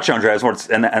of those touchdown drives, when it's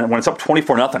up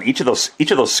 24-0, each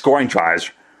of those scoring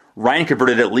drives, Ryan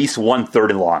converted at least 1 3rd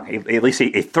and long, at least a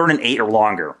 3rd and 8 or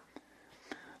longer.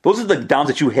 Those are the downs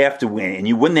that you have to win, and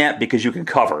you win that because you can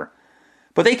cover.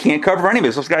 But they can't cover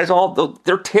anyways. Those guys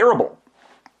they're terrible.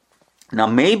 Now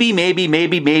maybe you get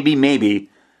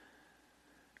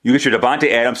your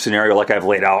Devontae Adams scenario like I've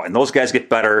laid out, and those guys get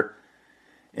better,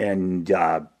 and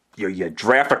you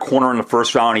draft a corner in the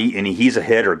 1st round, and he's a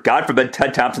hit, or God forbid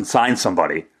Ted Thompson signs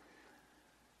somebody.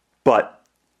 But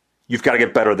you've got to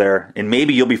get better there, and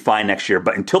maybe you'll be fine next year.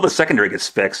 But until the secondary gets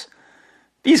fixed,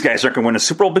 these guys aren't going to win a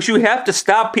Super Bowl because you have to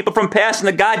stop people from passing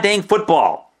the goddamn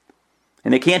football.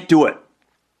 And they can't do it.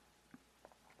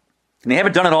 And they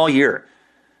haven't done it all year.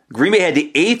 Green Bay had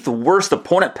the 8th worst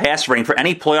opponent pass rating for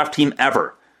any playoff team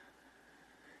ever.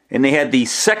 And they had the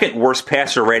 2nd worst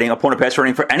opponent passer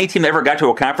rating for any team that ever got to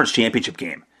a conference championship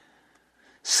game.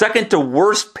 2nd to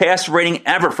worst pass rating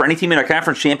ever for any team in a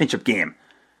conference championship game.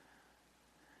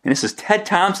 And this is Ted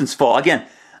Thompson's fault. Again,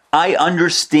 I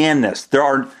understand this.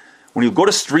 When you go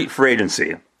to street free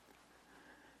agency,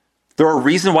 there are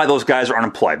reasons why those guys are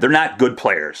unemployed. They're not good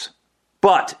players.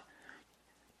 But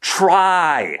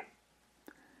try.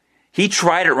 He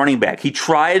tried at running back. He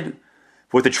tried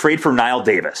with the trade for Niall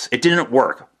Davis. It didn't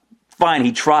work. Fine,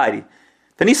 he tried.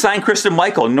 Then he signed Christian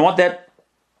Michael. You know what? That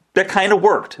kind of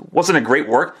worked. It wasn't a great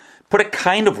work, but it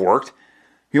kind of worked.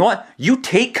 You know what? You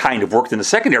take kind of worked in the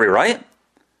secondary, right?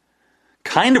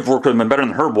 Kind of worked would have been better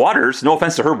than Herb Waters. No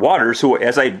offense to Herb Waters, who,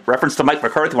 as I referenced to Mike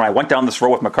McCarthy when I went down this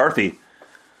road with McCarthy,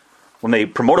 when they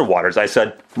promoted Waters, I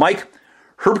said, Mike,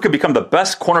 Herb could become the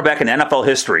best cornerback in NFL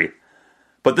history,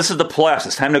 but this is the playoffs.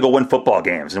 It's time to go win football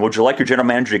games. And would you like your general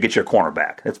manager to get you a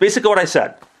cornerback? That's basically what I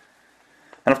said.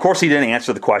 And of course, he didn't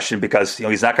answer the question because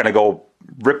he's not going to go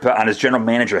rip on his general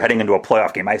manager heading into a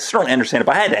playoff game. I certainly understand it,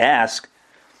 but I had to ask.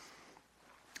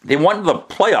 They went to the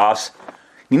playoffs,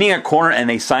 needing a corner, and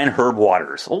they signed Herb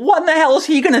Waters. Well, what in the hell is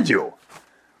he going to do?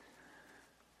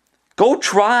 Go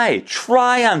try.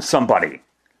 Try on somebody.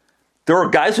 There are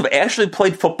guys who have actually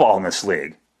played football in this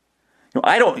league.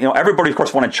 Everybody, of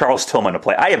course, wanted Charles Tillman to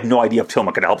play. I have no idea if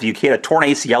Tillman could help you. He had a torn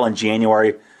ACL in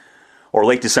January or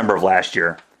late December of last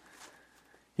year.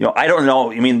 I don't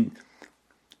know.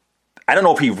 I don't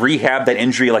know if he rehabbed that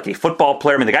injury like a football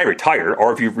player. The guy retired,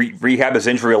 or if he rehabbed his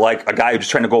injury like a guy who's just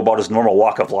trying to go about his normal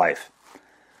walk of life.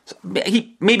 So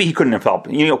maybe he couldn't have helped.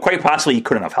 Quite possibly he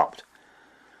couldn't have helped.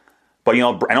 But I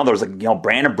know there was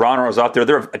Brandon Browner was out there.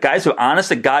 There are guys who, honest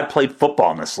to God, played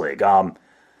football in this league. I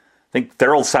think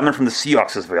Darrell Simon from the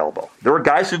Seahawks is available. There were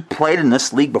guys who played in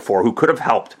this league before who could have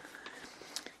helped.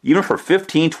 Even for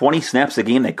 15, 20 snaps a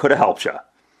game, they could have helped you.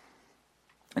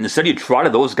 And instead you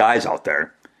trotted those guys out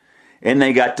there, and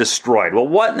they got destroyed. Well,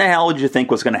 what in the hell did you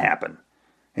think was going to happen?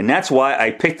 And that's why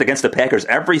I picked against the Packers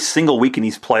every single week in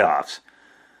these playoffs.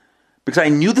 Because I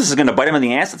knew this was going to bite them in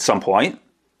the ass at some point.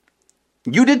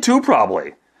 You did too,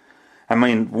 probably.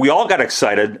 We all got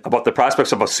excited about the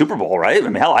prospects of a Super Bowl, right?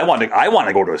 Hell, I want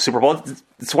to go to a Super Bowl.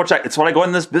 It's what I go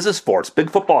in this business for. It's big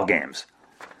football games.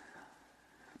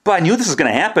 But I knew this was going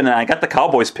to happen, and I got the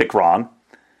Cowboys pick wrong,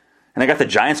 and I got the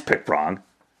Giants pick wrong.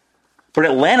 But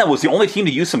Atlanta was the only team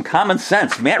to use some common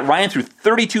sense. Matt Ryan threw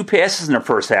 32 passes in the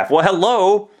first half. Well,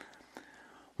 hello.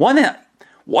 What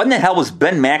in the hell was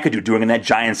Ben McAdoo doing in that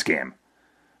Giants game?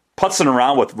 Putzing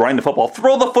around with running the football.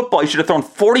 Throw the football. You should have thrown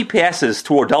 40 passes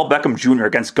to Odell Beckham Jr.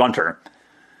 against Gunter.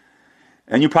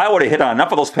 And you probably would have hit on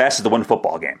enough of those passes to win the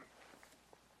football game.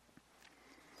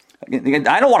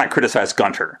 I don't want to criticize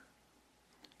Gunter.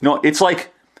 It's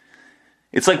like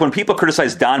when people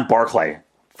criticize Don Barclay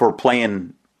for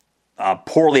playing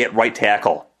poorly at right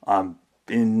tackle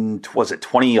in, was it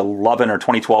 2011 or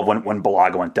 2012 when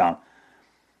Balaga went down.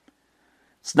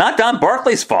 It's not Don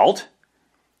Barclay's fault.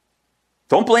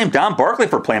 Don't blame Don Barclay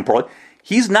for playing poorly.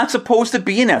 He's not supposed to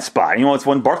be in that spot. It's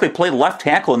when Barclay played left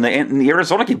tackle in the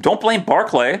Arizona game. Don't blame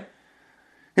Barclay.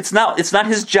 It's not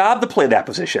his job to play that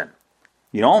position.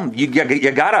 You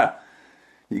gotta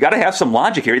have some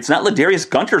logic here. It's not Ladarius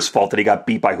Gunter's fault that he got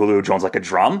beat by Julio Jones like a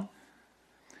drum.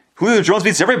 Julio Jones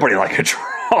beats everybody like a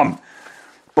drum.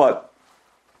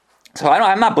 So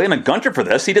I'm not blaming Gunter for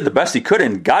this. He did the best he could,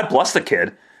 and God bless the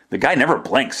kid. The guy never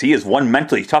blinks. He is one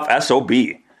mentally tough SOB.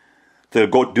 to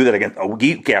go do that against a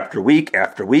week after week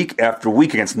after week after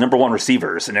week against number one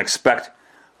receivers and expect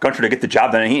Gunter to get the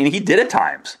job done. And he did at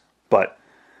times. But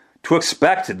to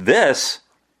expect this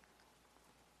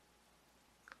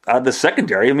out of the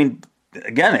secondary, I mean,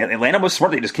 again, Atlanta was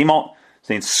smart. They just came out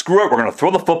saying, screw it, we're going to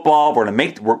throw the football. We're going to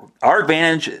make our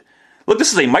advantage. Look,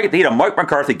 this is they had a Mike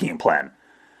McCarthy game plan.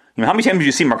 You know, how many times did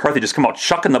you see McCarthy just come out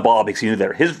chucking the ball because he knew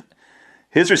that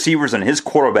his receivers and his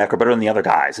quarterback are better than the other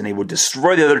guys, and he would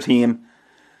destroy the other team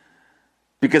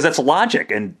because that's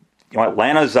logic. And you know,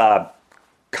 Atlanta's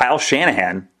Kyle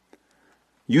Shanahan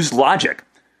used logic.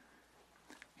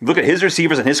 You look at his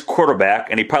receivers and his quarterback,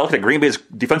 and he probably looked at Green Bay's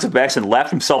defensive backs and laughed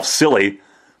himself silly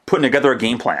putting together a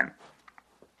game plan.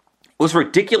 It was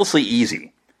ridiculously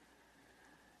easy,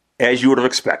 as you would have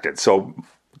expected. So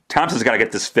Thompson's got to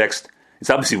get this fixed. It's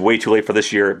obviously way too late for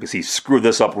this year because he screwed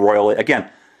this up royally. Again,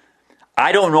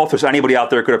 I don't know if there's anybody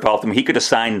out there who could have helped him. He could have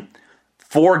signed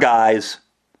 4 guys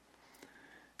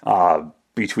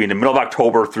between the middle of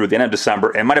October through the end of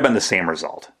December. It might have been the same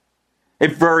result.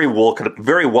 It very well could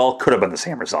have been the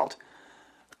same result.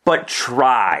 But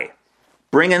try.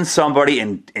 Bring in somebody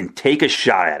and take a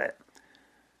shot at it.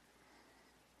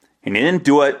 And he didn't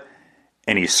do it,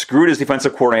 and he screwed his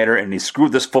defensive coordinator, and he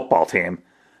screwed this football team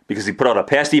because he put out a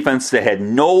pass defense that had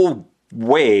no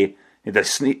way.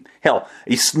 Hell,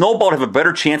 a snowball would have a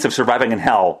better chance of surviving in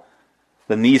hell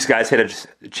than these guys had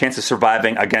a chance of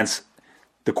surviving against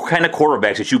the kind of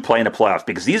quarterbacks that you play in the playoffs,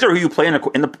 because these are who you play in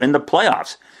the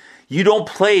playoffs. You don't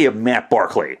play Matt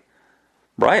Barkley,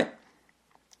 right?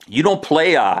 You don't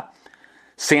play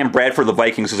Sam Bradford, the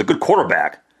Vikings, who's a good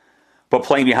quarterback, but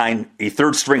playing behind a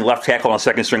third-string left tackle and a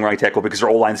second-string right tackle because their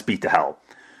O-line's beat to hell.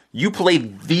 You play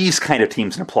these kind of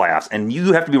teams in the playoffs, and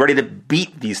you have to be ready to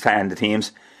beat these kind of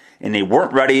teams, and they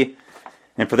weren't ready.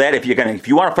 And for that, if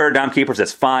you want to fire Dom Capers,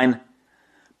 that's fine,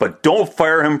 but don't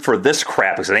fire him for this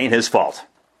crap because it ain't his fault.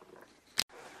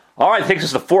 All right, it takes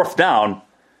us to 4th down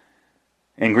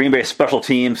in Green Bay special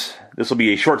teams. This will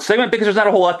be a short segment because there's not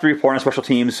a whole lot to report on special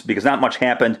teams because not much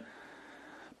happened.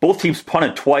 Both teams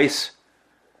punted twice.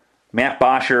 Matt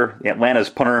Bosher, Atlanta's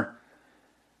punter,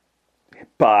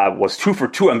 was 2 for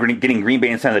 2 on getting Green Bay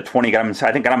inside the 20. Got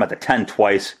him at the 10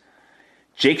 twice.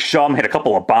 Jake Shum hit a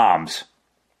couple of bombs.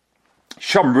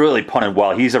 Shum really punted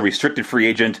well. He's a restricted free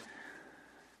agent.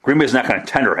 Green Bay's not going to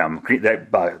tender him.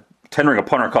 Tendering a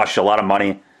punter costs you a lot of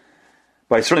money.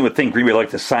 But I certainly would think Green Bay would like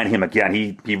to sign him again.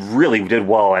 He really did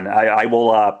well. And I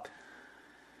will,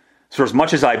 so as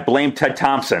much as I blame Ted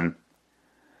Thompson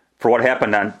for what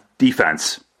happened on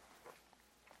defense,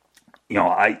 you know,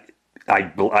 I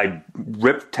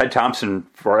ripped Ted Thompson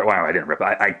for, well, I didn't rip.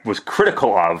 I was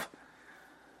critical of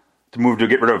the move to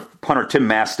get rid of punter Tim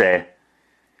Mastay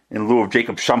in lieu of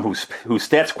Jacob Shum, whose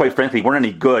stats, quite frankly, weren't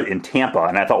any good in Tampa.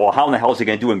 And I thought, well, how in the hell is he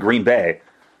going to do in Green Bay?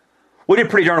 We did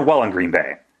pretty darn well in Green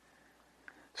Bay.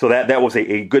 So that was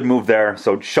a good move there.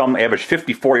 So Shum averaged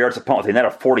 54 yards a punt with a net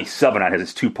of 47 on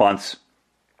his 2 punts.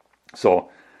 So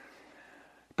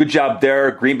good job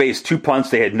there. Green Bay's 2 punts,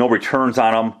 they had no returns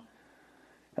on them.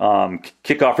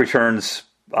 Kickoff returns,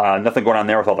 nothing going on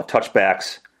there with all the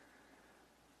touchbacks.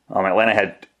 Atlanta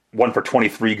had 1 for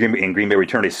 23, and Green Bay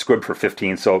returned a squib for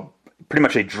 15. So pretty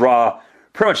much a draw,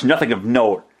 pretty much nothing of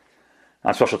note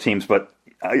on special teams. But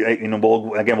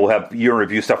we'll have year in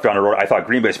review stuff down the road. I thought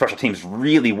Green Bay special teams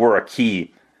really were a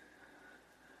key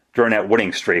during that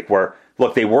winning streak. Where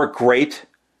look, they weren't great,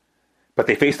 but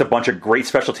they faced a bunch of great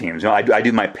special teams. You know, I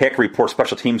do my Pack Report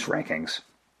special teams rankings,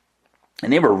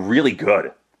 and they were really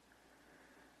good.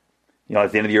 You know,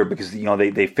 at the end of the year, because you know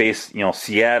they faced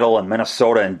Seattle and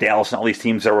Minnesota and Dallas and all these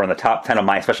teams that were in the top 10 of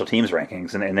my special teams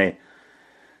rankings, and they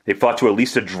fought to at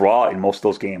least a draw in most of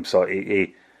those games. So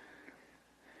a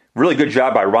really good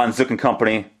job by Ron Zook and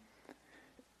company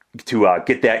to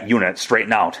get that unit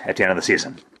straightened out at the end of the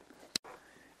season.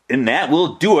 And that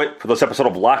will do it for this episode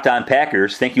of Locked On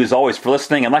Packers. Thank you as always for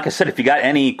listening. And like I said, if you got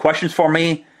any questions for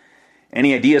me,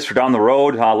 any ideas for down the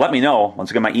road, let me know.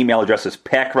 Once again, my email address is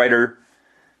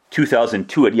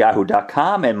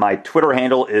packwriter2002@yahoo.com, and my Twitter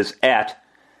handle is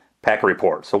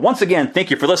 @PackReport. So once again,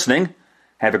 thank you for listening.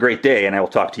 Have a great day, and I will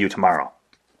talk to you tomorrow.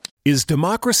 Is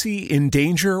democracy in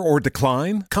danger or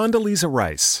decline? Condoleezza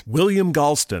Rice, William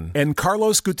Galston, and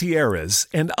Carlos Gutierrez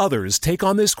and others take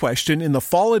on this question in the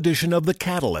fall edition of The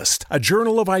Catalyst, a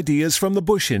journal of ideas from the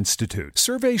Bush Institute.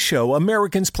 Surveys show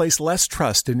Americans place less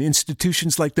trust in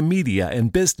institutions like the media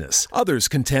and business. Others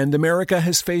contend America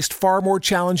has faced far more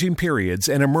challenging periods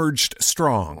and emerged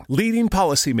strong. Leading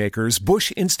policymakers,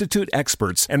 Bush Institute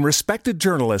experts, and respected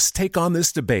journalists take on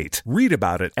this debate. Read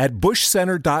about it at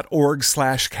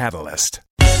bushcenter.org/catalyst.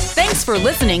 Thanks for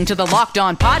listening to the Locked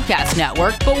On Podcast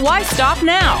Network, but why stop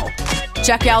now?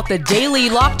 Check out the daily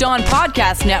Locked On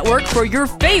Podcast Network for your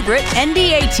favorite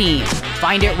NBA team.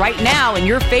 Find it right now in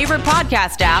your favorite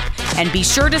podcast app, and be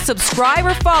sure to subscribe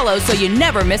or follow so you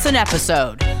never miss an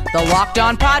episode. The Locked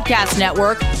On Podcast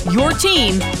Network, your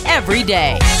team every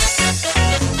day.